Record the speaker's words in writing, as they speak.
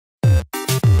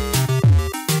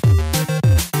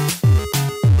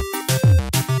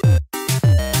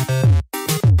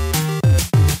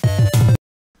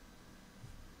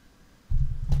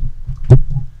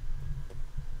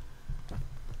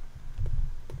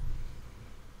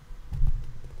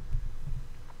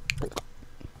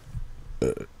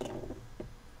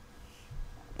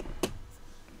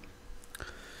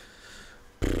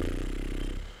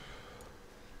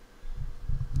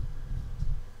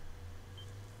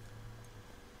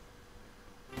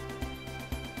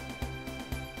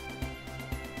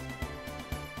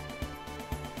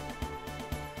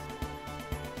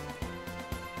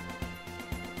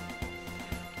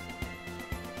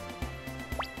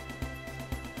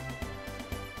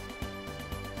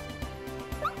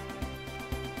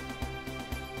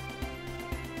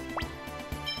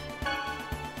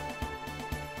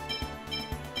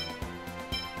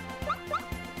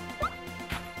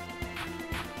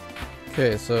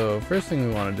Okay, so first thing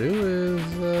we want to do is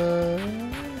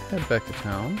head back to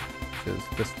town, which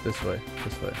is this way.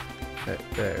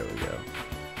 There we go.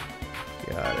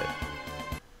 Got it.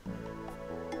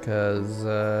 Because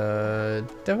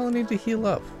definitely need to heal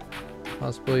up.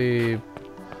 Possibly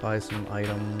buy some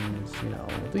items, you know,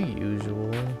 the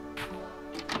usual.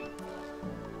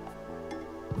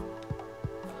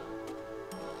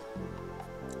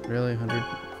 Really, 100?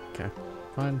 Okay,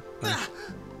 fine.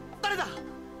 誰だ。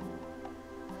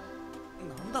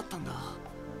何だったんだ。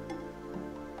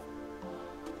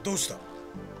どうした。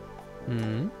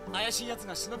怪しい奴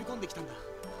が忍び込んできたんだ。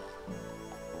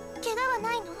怪我は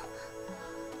ないの？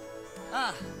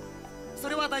ああ、そ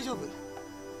れは大丈夫。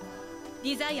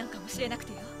リザイアンかもしれなく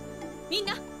てよ。みん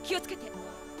な気をつけて。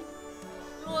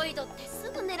ロイドってす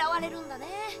ぐ狙われるんだね。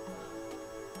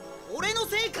俺の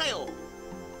せいかよ。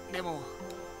でも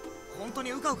本当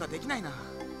にうかうかできないな。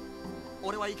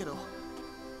俺はいいけど、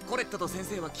コレットと先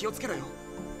生は気をつけろよ。う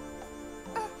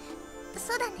ん、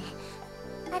そうだね。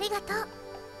ありがとう。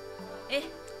ええ、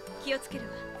気をつける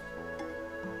わ。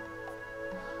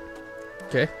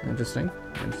Okay, interesting.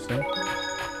 Interesting.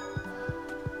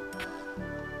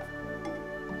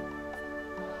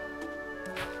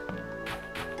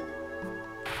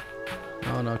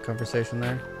 Oh, no conversation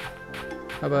there.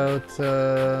 How about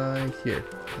here?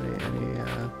 Any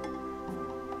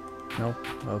nope.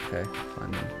 Okay,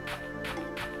 fine then.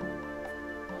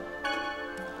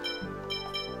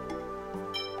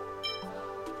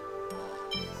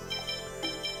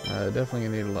 Definitely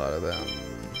gonna need a lot of them.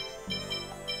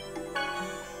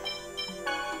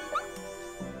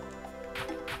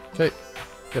 Okay,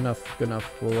 good enough, good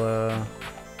enough. We'll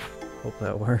hope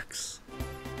that works.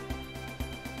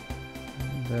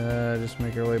 And just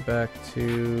make our way back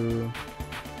to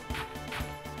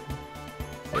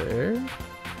there. Is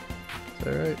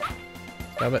that right?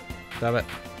 Stop it, stop it.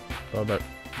 A little bit.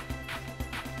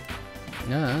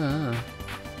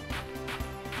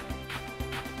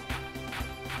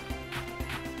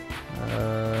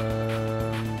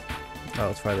 Oh,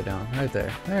 it's farther down. Right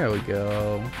there. There we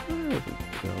go. There we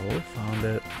go. Found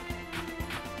it.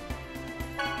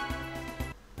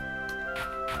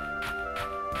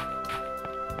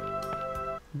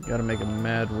 Gotta make a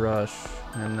mad rush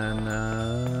and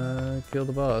then kill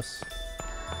the boss.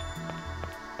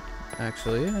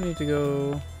 Actually, I need to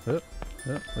go. What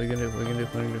are you gonna do? What are you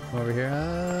gonna do? Come over here.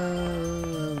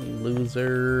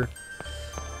 Loser.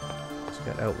 Just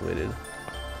got outwitted.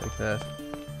 Take that.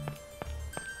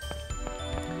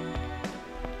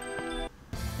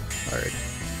 Alright.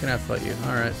 Gonna have to fight you.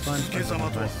 Alright, fine.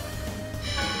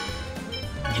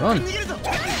 Run!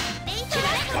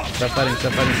 Stop fighting,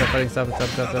 stop fighting, stop fighting, stop, stop,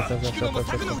 stop, stop, stop, stop, stop,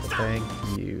 stop, stop, stop. Thank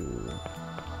you.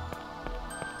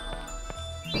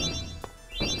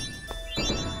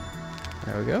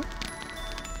 There we go.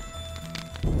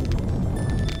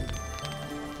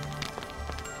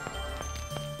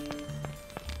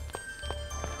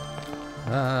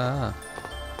 Ah.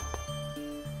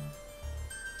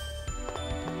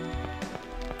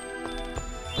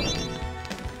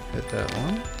 Hit that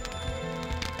one.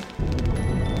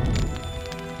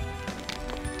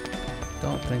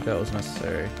 Don't think that was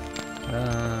necessary.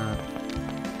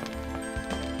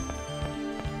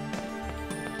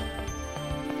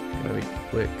 Gotta be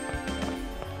quick.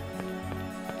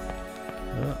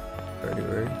 Oh, birdie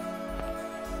bird.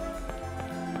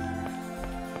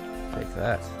 Take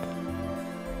that.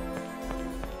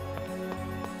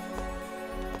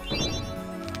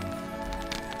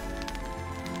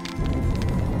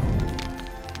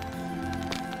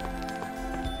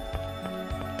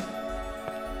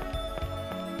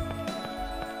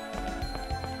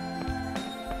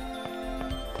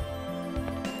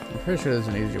 I'm pretty sure there's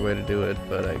an easier way to do it,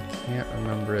 but I can't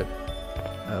remember it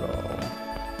at all.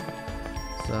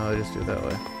 So I just do it that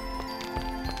way.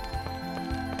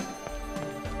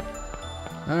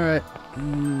 Alright.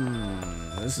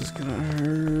 This is gonna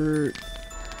hurt.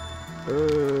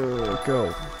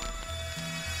 Go.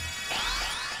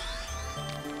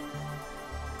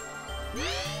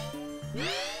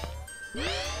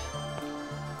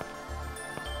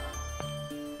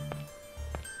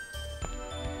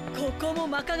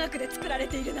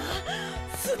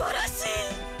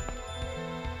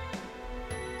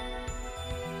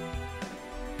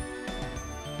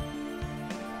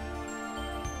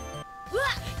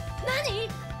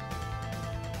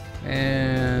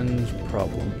 And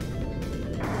problem.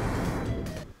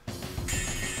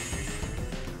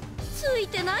 つい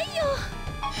てないよ。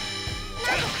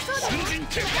なんかそうだ。新人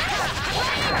剣。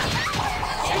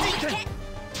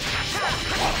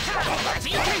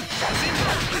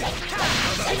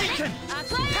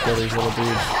Kill these little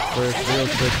dudes first, real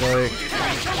quick, like.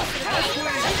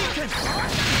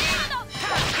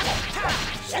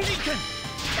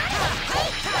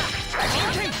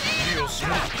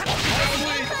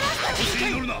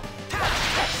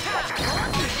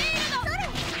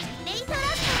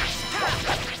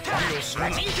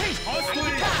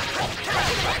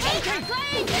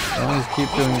 As long as you keep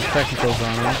doing technicals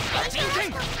on them,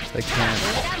 they can't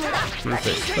use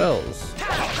their spells.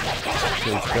 So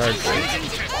it's guard break.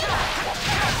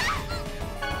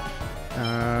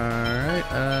 Alright,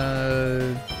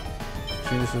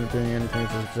 Genius isn't doing anything at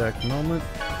this exact moment.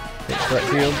 Okay, threat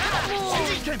field.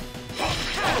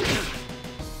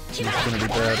 It's gonna be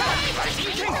bad.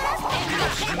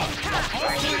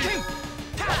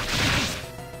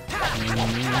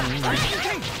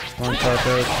 One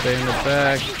taco, stay in the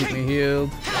back, keep me healed.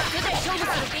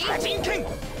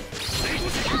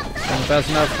 Wasn't fast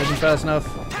enough, wasn't fast enough.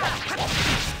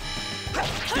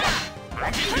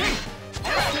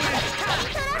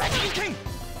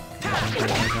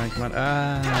 Come on,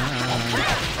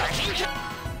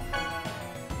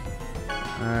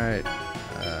 Alright,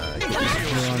 get this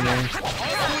heal on me.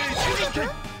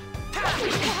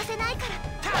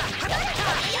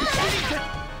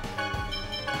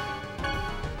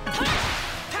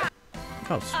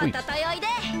 Oh, sweet.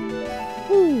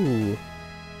 Ooh.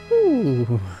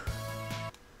 Ooh.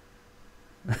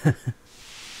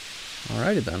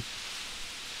 Alrighty then.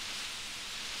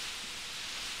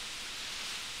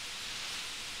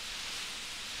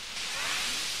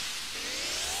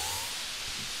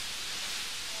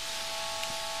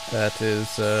 That is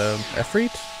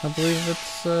Efreet, I believe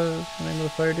it's the name of the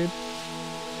fire dude.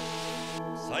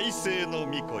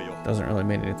 Doesn't really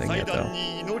mean anything yet though.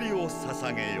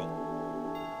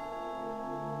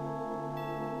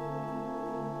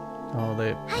 Oh,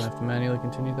 they have to manually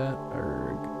continue that?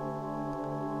 Erg.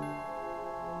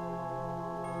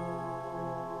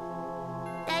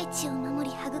 大地を守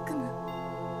り育む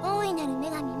大いなる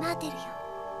女神マーテルよ。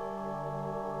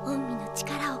御身の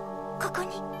力をここ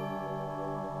に。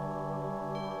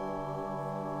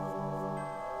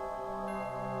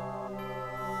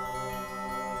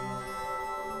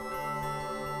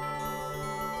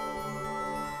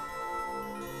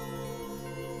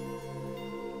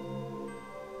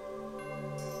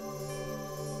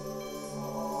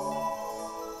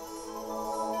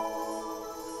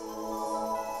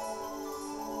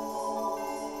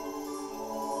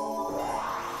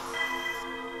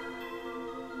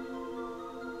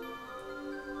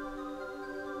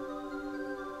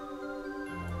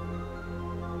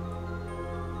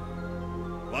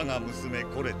我が娘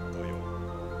コレットよ、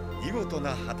見事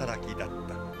な働きだっ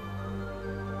た。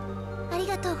あり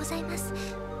がとうございます、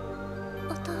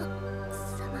お父様。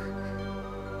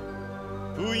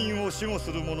封印を守護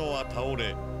する者は倒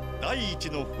れ、第一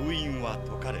の封印は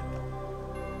解かれた。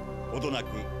ほどなく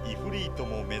イフリート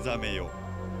も目覚めよ。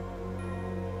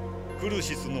クル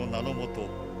シスの名のもと、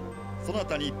そな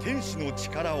たに天使の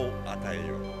力を与え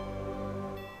よ。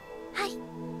はい、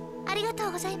ありがと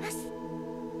うございます。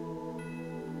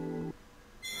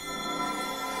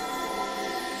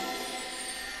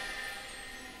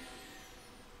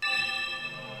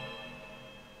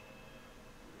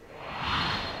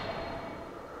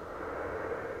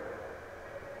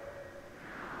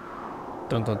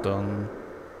Dun dun dun.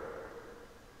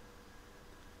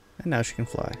 And now she can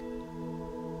fly.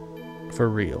 For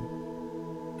real.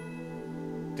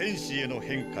 天使への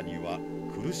変化には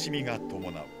苦しみが伴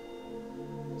う。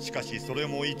しかしそれ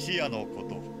も一夜のこ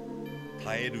と。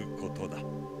耐えることだ。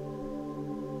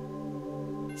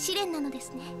試練なので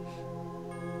すね。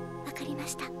わかりま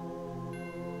した。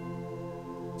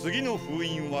次の封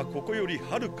印はここより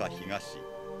はるか東、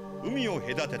海を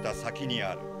隔てた先に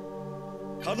ある。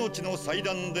かの地の祭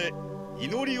壇で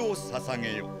祈りを捧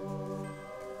げよ。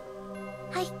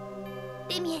はい、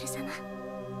レミエル様。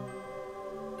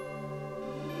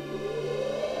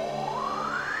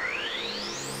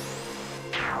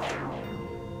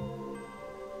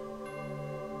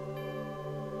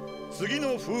次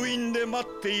の封印で待っ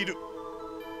ている。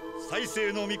再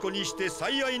生の巫女にして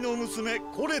最愛の娘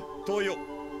コレットよ。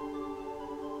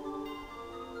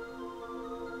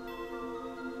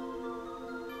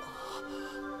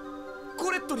コ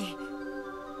レットに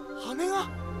羽が。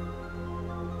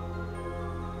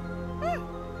う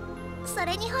ん、そ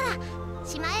れにほら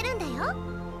しまえるんだよ。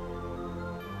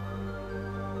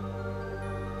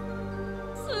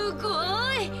すご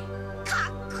いか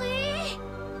っこいい。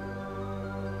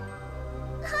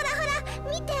ほらほ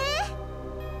ら見て。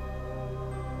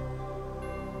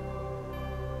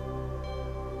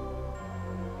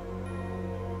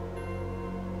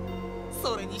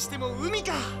それにしても海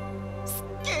か。すっ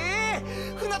げえ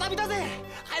船旅だぜ。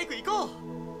早く行こう。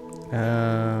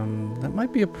That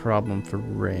might be a problem for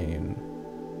rain.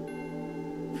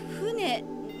 船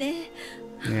ね。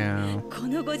Yeah. こ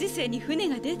のご時世に船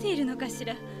が出ているのかし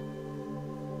ら。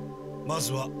ま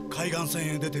ずは海岸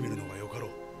線へ出てみるのがよかろ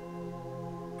う。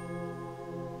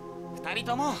二人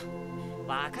とも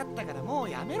分かったからもう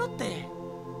やめろって。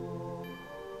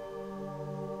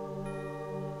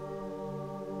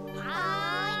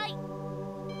はーい。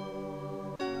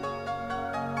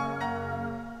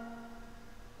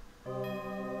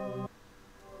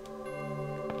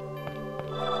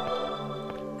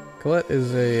Colette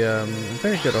is a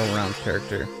very good all-around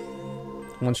character.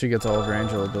 Once she gets all of her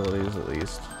angel abilities, at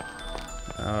least.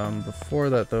 Before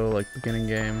that, though, like beginning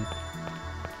game,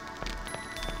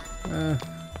 I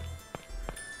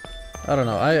don't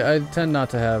know. I tend not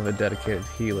to have a dedicated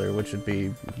healer, which would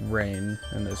be Rain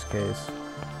in this case.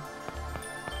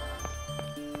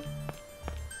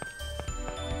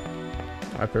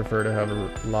 I prefer to have a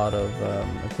lot of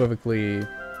equivocally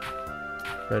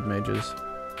red mages.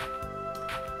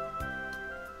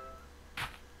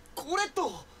 コレッ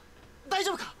ト、大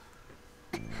丈夫か？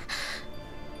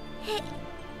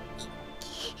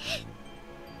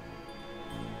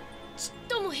ちっ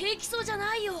とも平気そうじゃ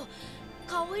ないよ。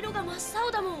顔色が真っ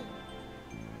青だもん。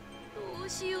どう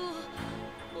しよう。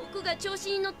僕が調子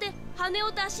に乗って羽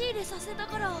を出し入れさせた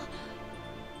から。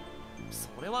そ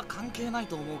れは関係ない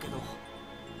と思うけど。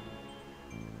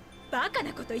バカ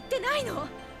なこと言ってないの。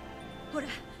ほら、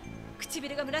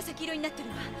唇が紫色になってる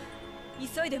わ。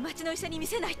急いで町の医者に見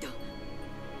せないと。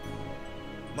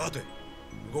待て、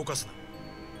動かすな。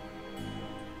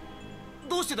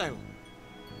どうしてだよ。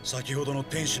先ほどの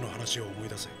天使の話を思い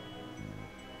出せ。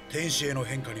天使への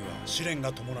変化には試練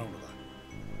が伴うのだ。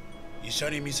医者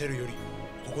に見せるより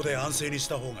ここで安静にし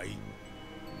た方がいい。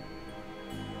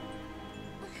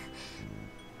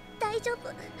大丈夫。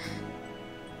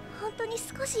本当に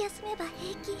少し休めば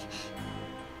平気。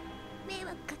迷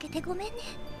惑かけてごめんね。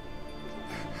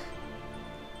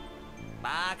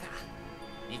バ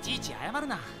カ、いちいち謝る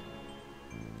な。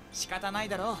仕方ない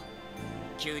だろう。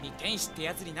急に天使って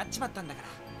やつになっちまったんだから。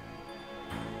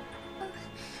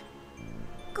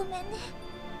ごめんね。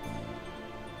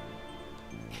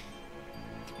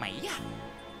まあいいや。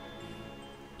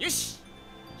よし、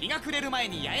日が暮れる前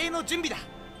に野営の準備だ。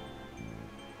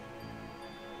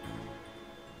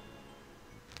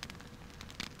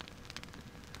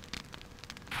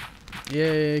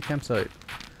Yay, campsite.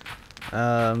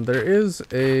 There is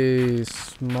a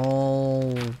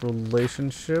small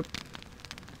relationship,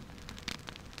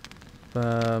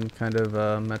 kind of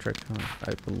metric,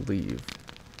 I believe.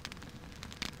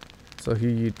 So who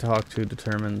you talk to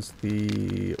determines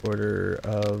the order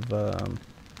of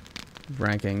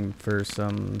ranking for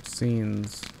some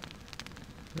scenes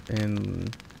in,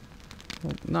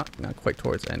 well, not quite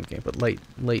towards end game, but late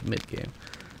mid game,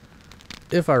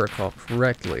 if I recall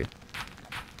correctly.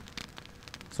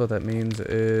 So what that means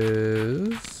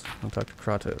is I'll talk to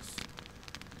Kratos.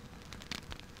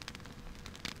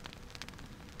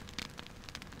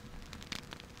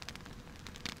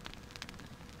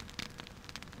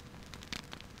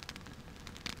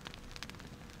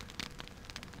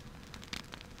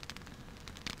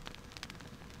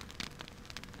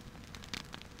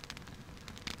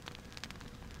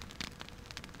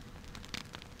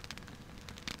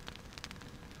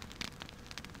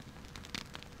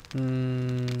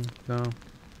 No.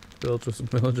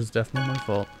 Village is definitely my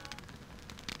fault.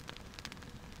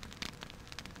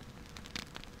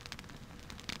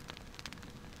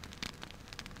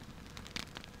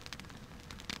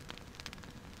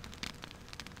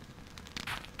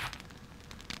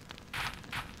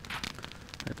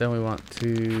 Right, then we want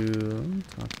to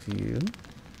talk to you.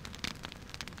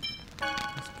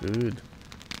 That's good.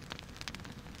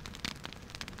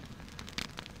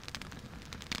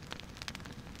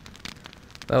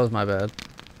 That was my bad.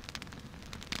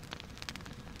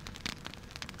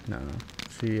 No,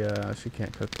 she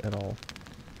can't cook at all.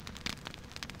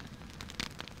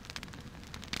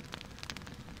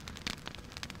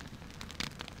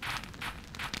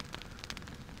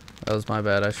 That was my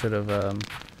bad. I should have.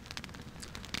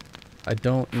 I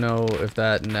don't know if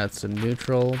that nets a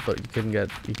neutral, but you can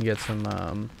get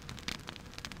some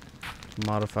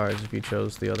modifiers if you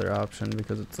chose the other option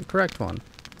because it's the correct one.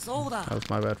 That was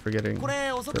my bad for forgetting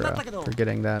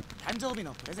that. 誕生日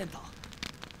のプレゼント。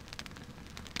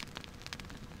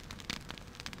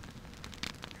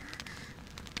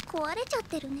壊れちゃっ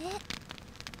てるね。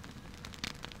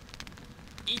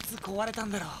いつ壊れた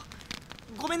んだろ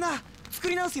う。ごめんな、作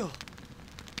り直すよ。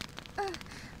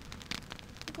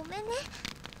ごめんね。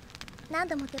何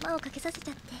度も手間をかけさせち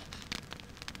ゃって。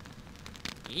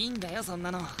いいんだよそん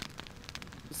なの。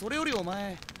それよりお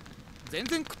前全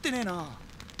然食ってねえな。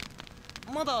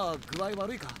まだ具合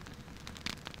悪いか？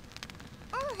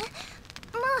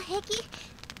もう平気。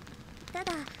た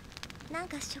だなん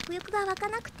か食欲が湧か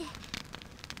なくて。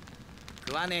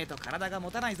食わねえと体が持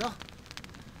たないぞ。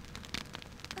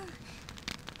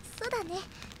そうだね。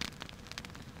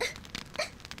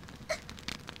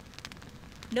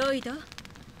ロイド、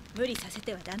無理させ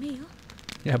てはダメよ。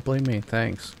Yeah, blame me.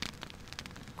 Thanks.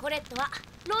 コレットは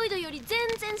ロイドより全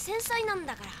然繊細なん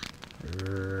だから。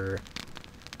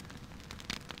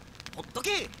ほっと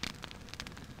け。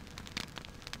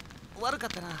悪かっ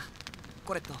たな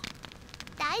コレット。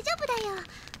大丈夫だよ。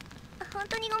本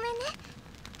当にごめんね。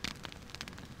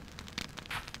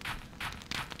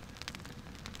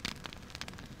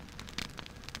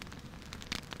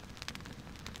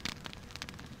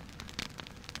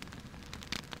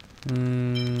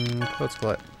Let's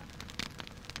split.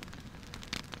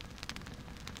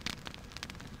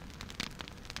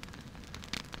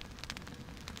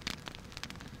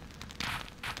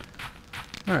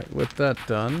 Alright, with that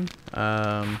done,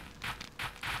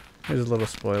 here's a little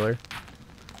spoiler.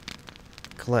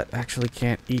 Colette actually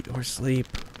can't eat or sleep.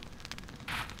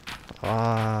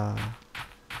 Ah.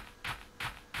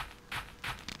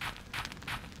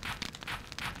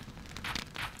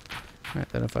 Alright,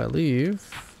 then if I leave...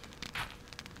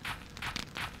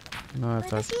 No, I have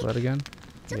to ask Colette again?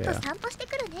 ちょっと Yeah. 散歩して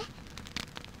くるね。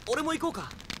俺も行こう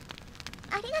か。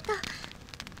ありがとう。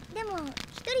でも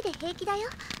一人で平気だよ。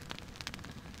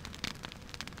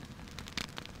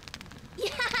い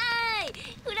やーい、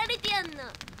振られてやんの。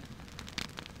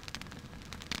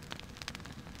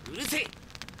うるせえ。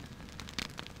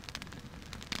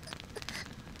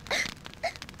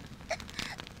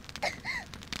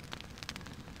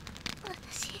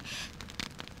私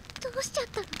どうしちゃっ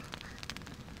たの？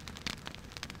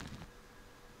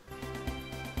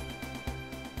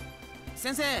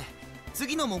先生、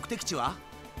次の目的地は？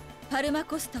パルマ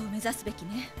コスタを目指すべき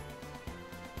ね。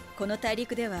この大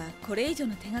陸ではこれ以上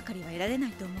の手がかりは得られな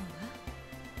いと思うわ。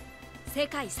世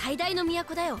界最大の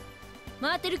都だよ。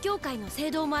マーテル教会の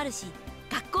聖堂もあるし、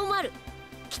学校もある。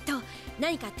きっと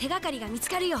何か手がかりが見つ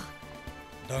かるよ。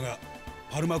だが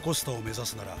パルマコスタを目指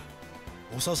すなら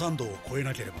オサ山道を越え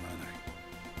なければならない。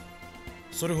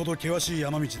それほど険しい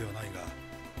山道ではないが、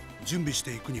準備し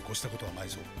ていくに越したことはない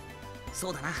ぞ。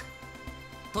そうだな。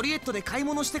トリエットで買い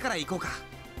物してから行こうか。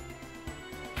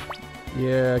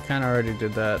Yeah, I kinda already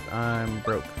did that. I'm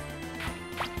broke.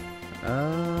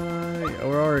 Yeah,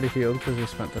 we're already healed because we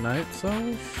spent the night, so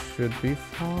should be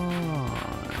fine.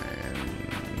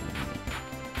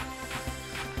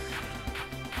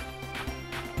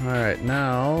 Alright,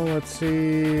 now let's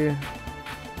see.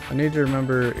 I need to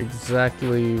remember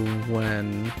exactly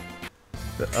when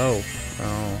the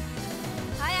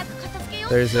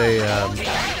there's a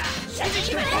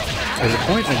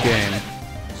point in the game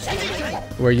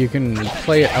where you can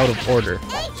play it out of order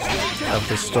of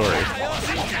the story.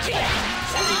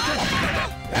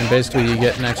 And basically you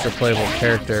get an extra playable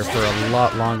character for a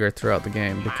lot longer throughout the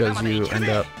game because you end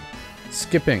up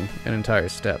skipping an entire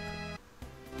step.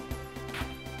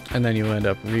 And then you end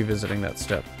up revisiting that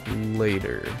step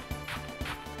later.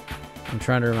 I'm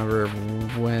trying to remember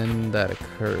when that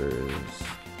occurs.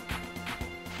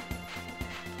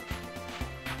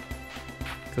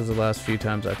 Because the last few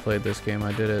times I played this game,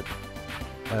 I did it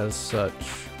as such,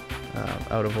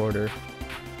 out of order.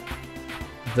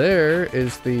 There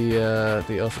is the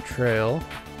Elsa Trail.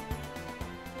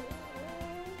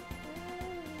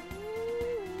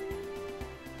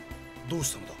 どう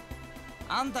したのだ？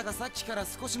あんたがさっきから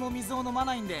少しも水を飲ま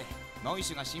ないんで、ノイ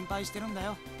シュが心配してるんだ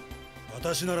よ。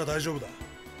私なら大丈夫だ。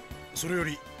それよ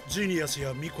りジーニアス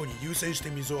やミコに優先して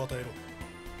水を与えろ。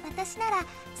私ならさ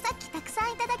っきたくさ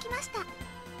んいただきました。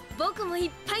僕もい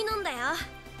っぱい飲んだよ。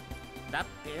だっ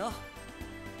てよ、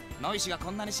ノイシュがこ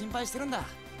んなに心配してるんだ。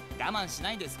我慢し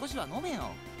ないで少しは飲めよ。わ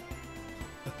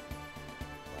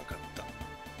かった。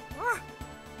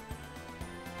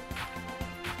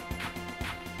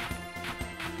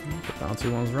The bouncy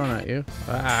ones run at you.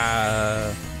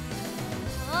 Ah!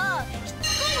 おう、きつい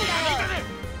んだよ。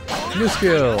 New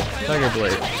skill! Tiger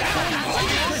Blade.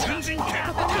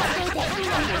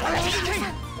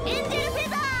 エンジェルフェ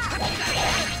ザ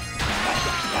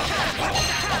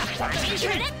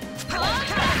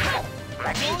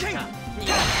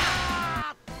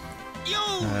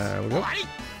There we go.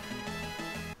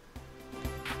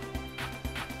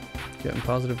 Getting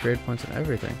positive grade points and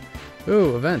everything.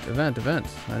 Ooh, event. I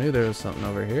knew there was something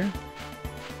over here.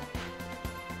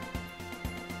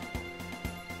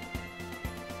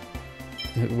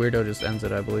 Weirdo just ends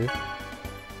it, I believe.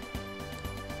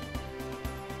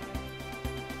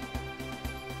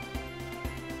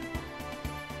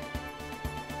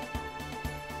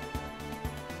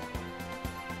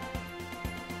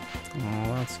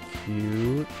 Oh, that's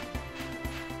cute. Is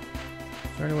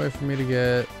there any way for me to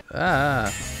get... Ah!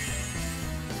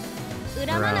 恨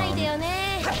まないでよ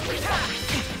ね。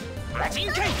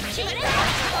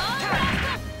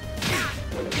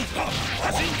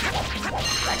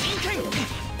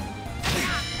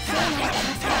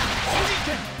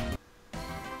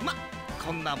ま、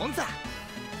こんなもんさ。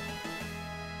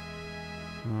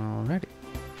 Alrighty.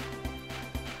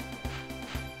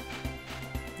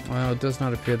 Well, it does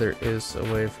not appear there is a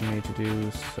way for me to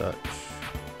do such.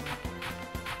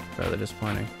 Rather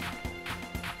disappointing.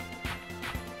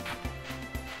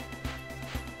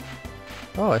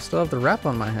 Oh, I still have the wrap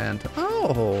on my hand.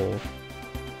 Oh!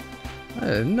 I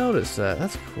didn't notice that.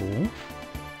 That's cool.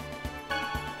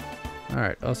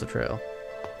 Alright, Osa Trail.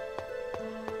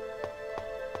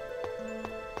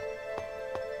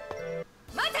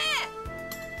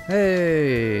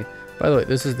 Hey! By the way,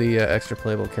 this is the extra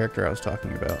playable character I was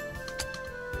talking about.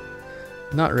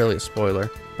 Not really a spoiler,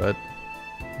 but,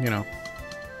 you know.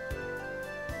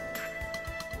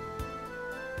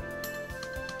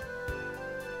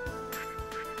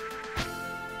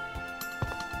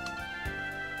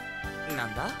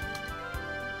 Nanda?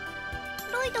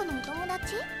 ロイドのお友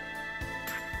達？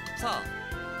さあ、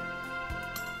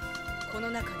こ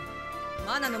の中に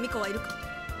マナの巫女はいるか？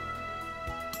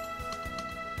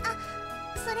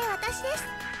それ私です。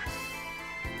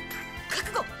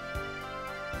覚悟。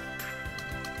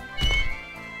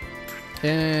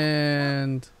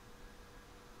 And...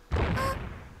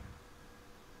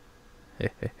ど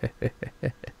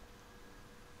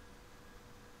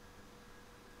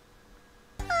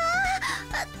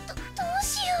う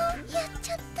しよう、やっ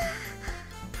ちゃった。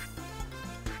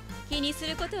気にす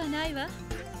ることはないわ。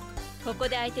ここ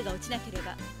で相手が落ちなけれ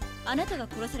ばあなたが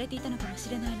殺されていたのかもし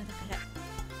れないのだから。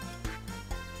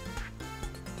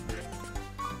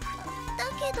だ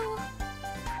けど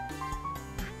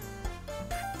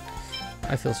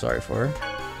I feel sorry for her.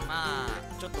 まあ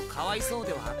ちょっとかわいそう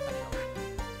ではあったけど。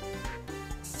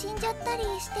死んじゃったり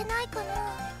してないか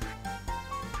な。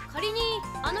仮に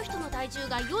あの人の体重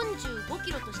が45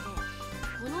キロとして、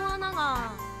この穴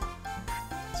が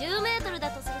10メートルだ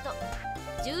とすると、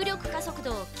重力加速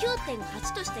度を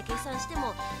 9.8 として計算して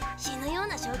も死ぬよう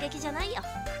な衝撃じゃないよ。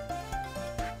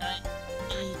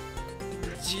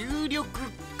重力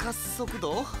加速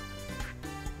度？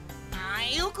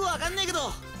よくわかんないけ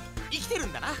ど生きてる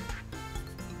んだな。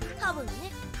多分ね。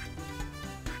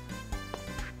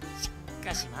し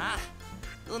かしまあ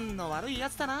運の悪いや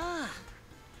つだな。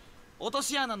落と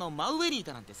し穴の真上にい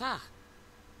たなんてさ。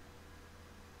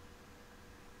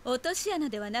落とし穴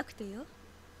ではなくてよ。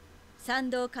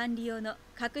参道管理用の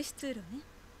隠し通路ね。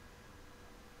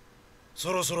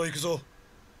そろそろ行くぞ。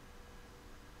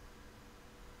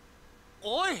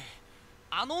おい、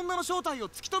あの女の正体を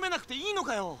突き止めなくていいの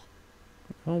かよ。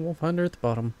Oh, we'll find her at the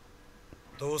bottom.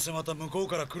 どうせまた向こう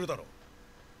から来るだろ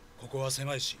う。ここは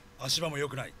狭いし足場も良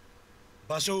くない。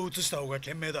場所を移した方が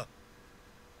賢明だ。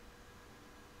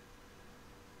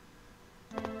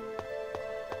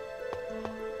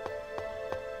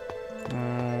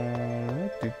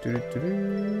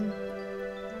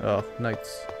Oh,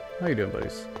 knights. How you doing,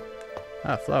 buddies?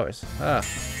 Ah, flowers. Ah.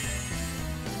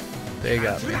 They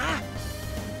got me.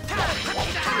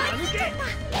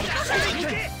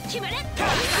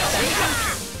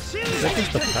 Is that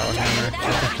just the power hammer? I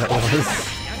think that was.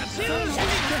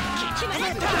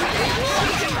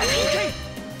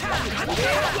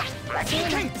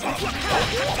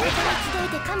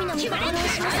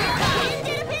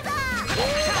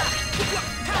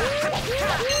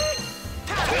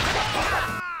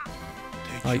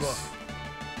 敵は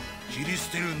切り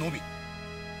捨てるのみ。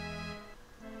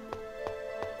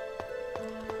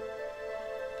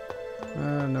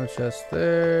No chest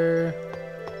there.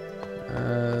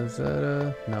 Is that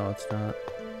a... No, it's not.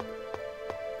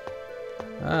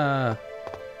 Ah.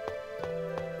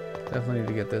 Definitely need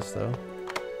to get this, though.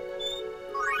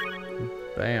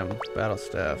 Bam. Battle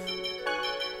staff.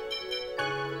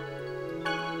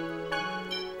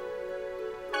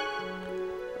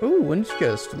 Ooh, when did you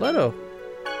get a stiletto?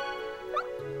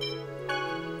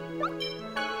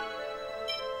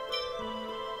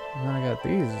 And then I got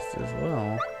these as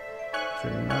well.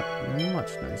 Which are not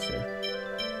much nicer.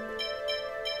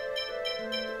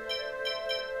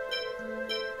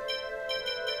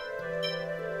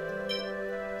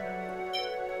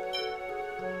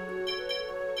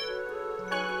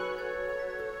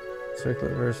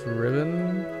 Circlet versus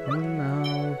ribbon?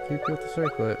 No, keep with the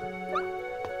circlet.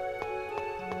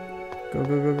 Go,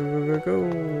 go, go, go, go, go, go.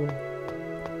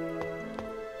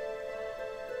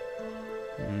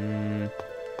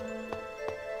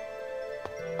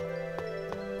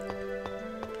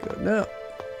 Go, no.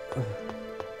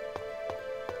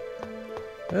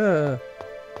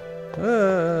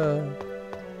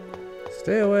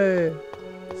 Stay away.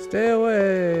 Stay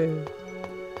away.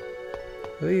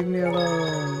 Leave me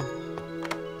alone.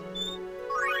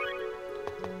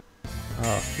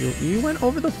 Oh, you went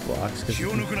over the blocks because you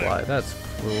can fly. That's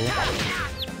cruel.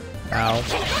 Ow.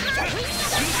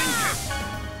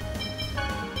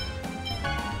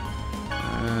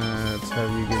 Let's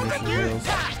have you give me some heals.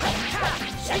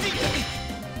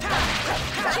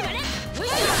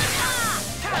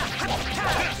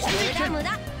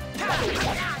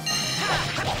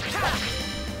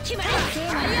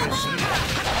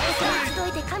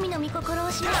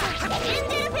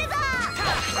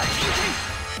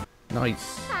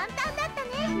 Nice.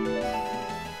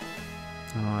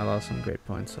 Oh, I lost some great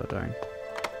points, so darn.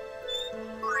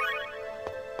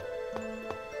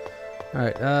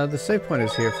 Alright, the save point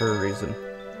is here for a reason.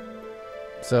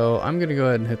 So I'm gonna go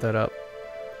ahead and hit that up.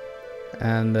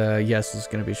 And yes, it's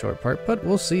gonna be a short part, but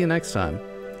we'll see you next time.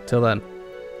 Till then,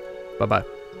 bye-bye.